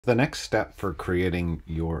The next step for creating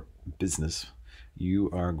your business, you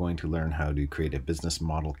are going to learn how to create a business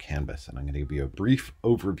model canvas. And I'm going to give you a brief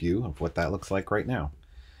overview of what that looks like right now.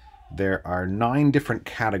 There are 9 different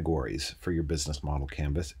categories for your business model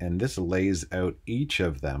canvas, and this lays out each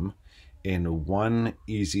of them in one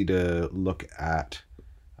easy to look at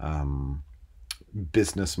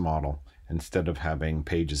business model instead of having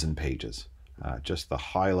pages and pages. Just the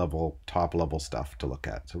high level, top level stuff to look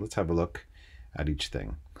at. So let's have a look at each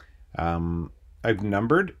thing. I've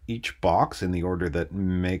numbered each box in the order that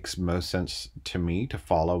makes most sense to me to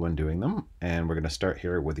follow when doing them. And we're going to start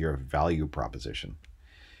here with your value proposition.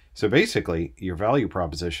 So basically, your value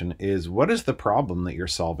proposition is what is the problem that you're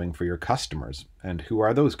solving for your customers, and who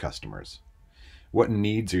are those customers? What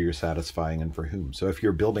needs are you satisfying and for whom? So if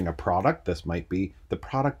you're building a product, this might be the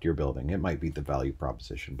product you're building. It might be the value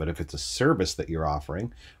proposition. But if it's a service that you're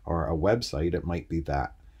offering or a website, it might be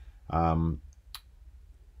that.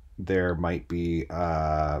 There might be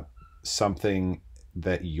something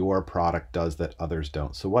that your product does that others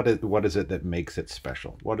don't. So what is it that makes it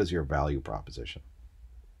special? What is your value proposition?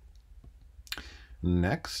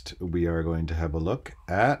 Next, we are going to have a look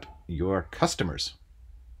at your customers.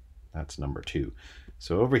 That's number 2.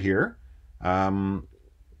 So over here,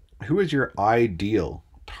 who is your ideal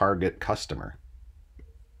target customer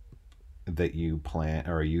that you plan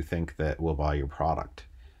or you think that will buy your product?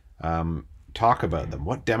 Talk about them.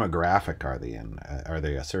 What demographic are they in? Are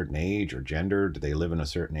they a certain age or gender? Do they live in a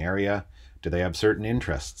certain area? Do they have certain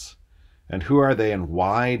interests? And who are they and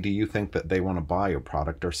why do you think that they want to buy your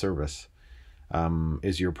product or service?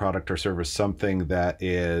 Is your product or service something that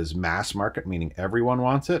is mass market, meaning everyone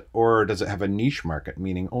wants it? Or does it have a niche market,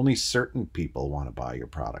 meaning only certain people want to buy your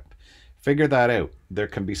product? Figure that out. There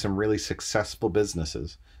can be some really successful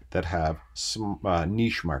businesses that have some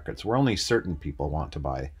niche markets where only certain people want to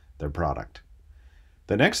buy their product.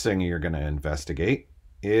 The next thing you're going to investigate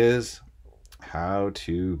is how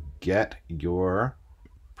to get your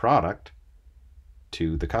product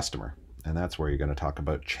to the customer. And that's where you're going to talk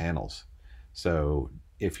about channels. So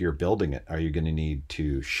if you're building it, are you going to need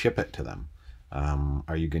to ship it to them?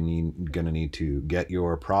 Are you going to need to get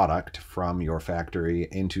your product from your factory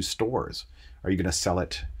into stores? Are you going to sell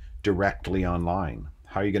it directly online?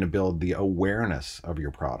 How are you going to build the awareness of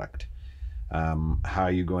your product? How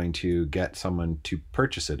are you going to get someone to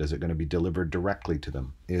purchase it? Is it going to be delivered directly to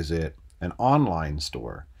them? Is it an online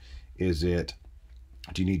store? Do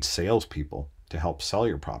you need salespeople to help sell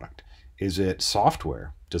your product? Is it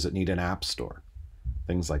software? Does it need an app store?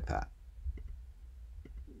 Things like that.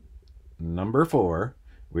 Number 4,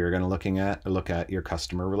 we are going to look at your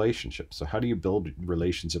customer relationships. So how do you build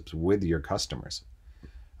relationships with your customers?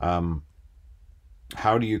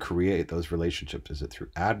 How do you create those relationships? Is it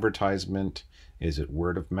through advertisement? Is it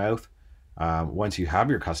word of mouth? Once you have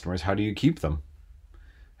your customers, how do you keep them?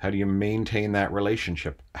 How do you maintain that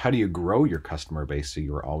relationship? How do you grow your customer base so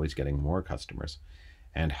you're always getting more customers?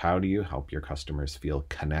 And how do you help your customers feel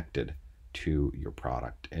connected to your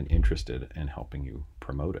product and interested in helping you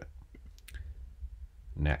promote it?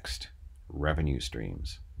 Next, revenue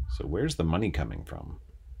streams. So where's the money coming from?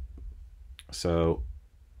 So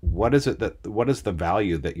what is the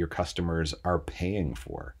value that your customers are paying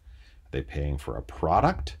for? Are they paying for a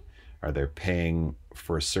product? Are they paying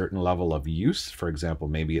for a certain level of use? For example,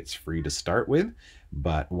 maybe it's free to start with,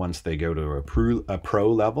 but once they go to a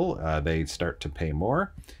pro level, they start to pay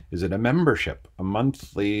more. Is it a membership, a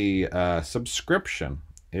monthly subscription?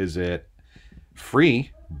 Is it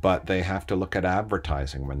free, but they have to look at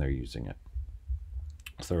advertising when they're using it?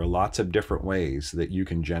 So there are lots of different ways that you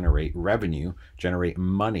can generate revenue, generate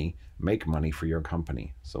money, make money for your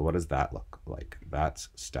company. So what does that look like? That's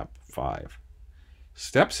step 5.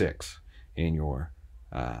 Step 6 in your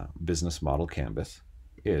business model canvas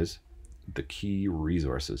is the key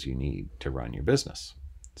resources you need to run your business.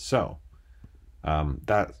 So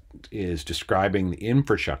that is describing the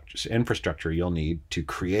infrastructure you'll need to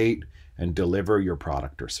create and deliver your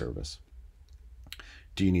product or service.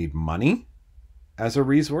 Do you need money as a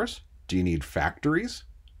resource? Do you need factories?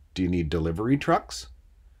 Do you need delivery trucks?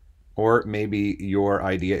 Or maybe your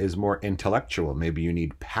idea is more intellectual. Maybe you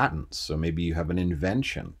need patents. So maybe you have an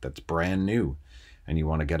invention that's brand new and you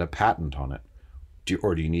want to get a patent on it.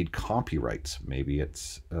 Or do you need copyrights? Maybe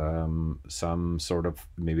it's some sort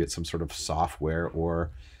of software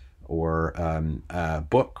or a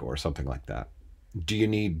book or something like that. Do you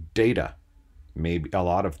need data? Maybe a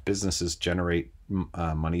lot of businesses generate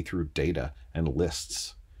money through data and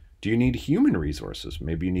lists. Do you need human resources?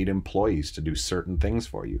 Maybe you need employees to do certain things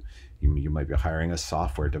for you. You might be hiring a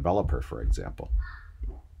software developer, for example.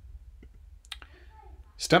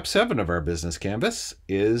 Step 7 of our business canvas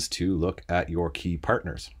is to look at your key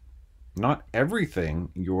partners. Not everything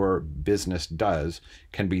your business does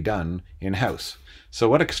can be done in-house. So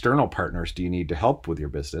what external partners do you need to help with your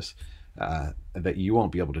business that you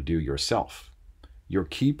won't be able to do yourself? Your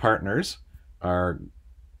key partners are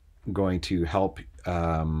going to help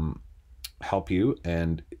you,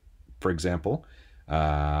 and for example,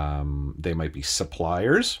 they might be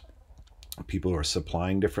suppliers, people who are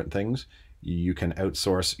supplying different things. You can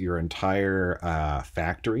outsource your entire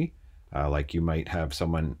factory. Like you might have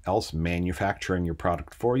someone else manufacturing your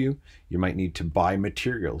product for you. You might need to buy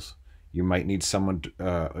materials. You might need someone,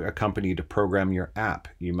 a company to program your app.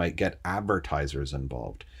 You might get advertisers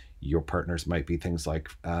involved. Your partners might be things like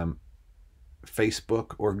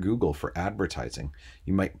Facebook or Google for advertising.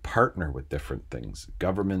 You might partner with different things.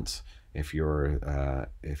 Governments, if your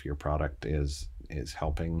product is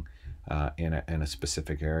helping in a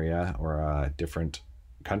specific area or a different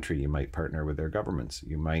country, you might partner with their governments.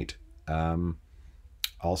 You might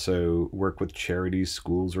also work with charities,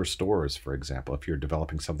 schools, or stores, for example. If you're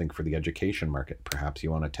developing something for the education market, perhaps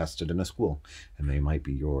you want to test it in a school, and they might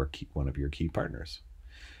be one of your key partners.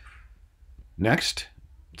 Next,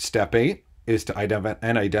 step 8 is to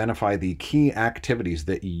identify the key activities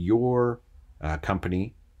that your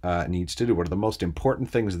company needs to do. What are the most important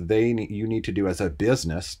things you need to do as a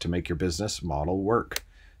business to make your business model work?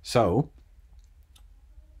 So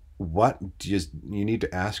what do you need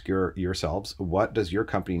to ask yourselves, what does your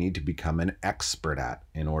company need to become an expert at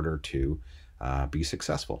in order to be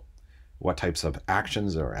successful? What types of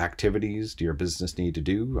actions or activities do your business need to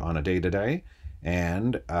do on a day-to-day?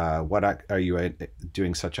 And what are you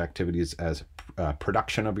doing such activities as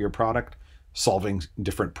production of your product, solving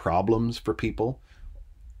different problems for people,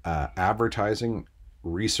 advertising,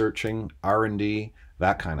 researching, R&D,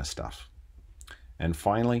 that kind of stuff. And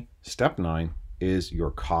finally, step 9 is your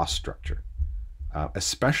cost structure.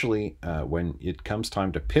 Especially when it comes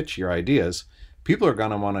time to pitch your ideas, people are going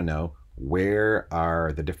to want to know what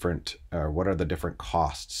are the different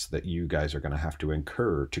costs that you guys are going to have to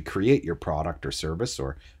incur to create your product or service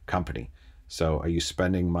or company. So are you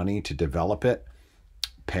spending money to develop it,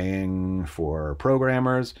 paying for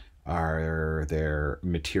programmers? Are there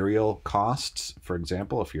material costs? For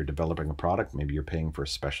example, if you're developing a product, maybe you're paying for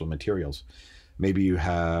special materials. Maybe you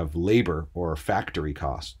have labor or factory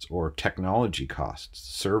costs or technology costs,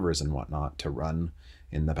 servers and whatnot to run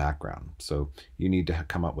in the background. So you need to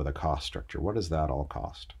come up with a cost structure. What does that all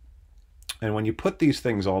cost? And when you put these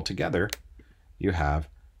things all together, you have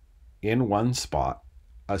in one spot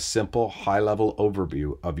a simple high-level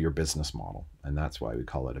overview of your business model. And that's why we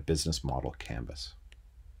call it a business model canvas.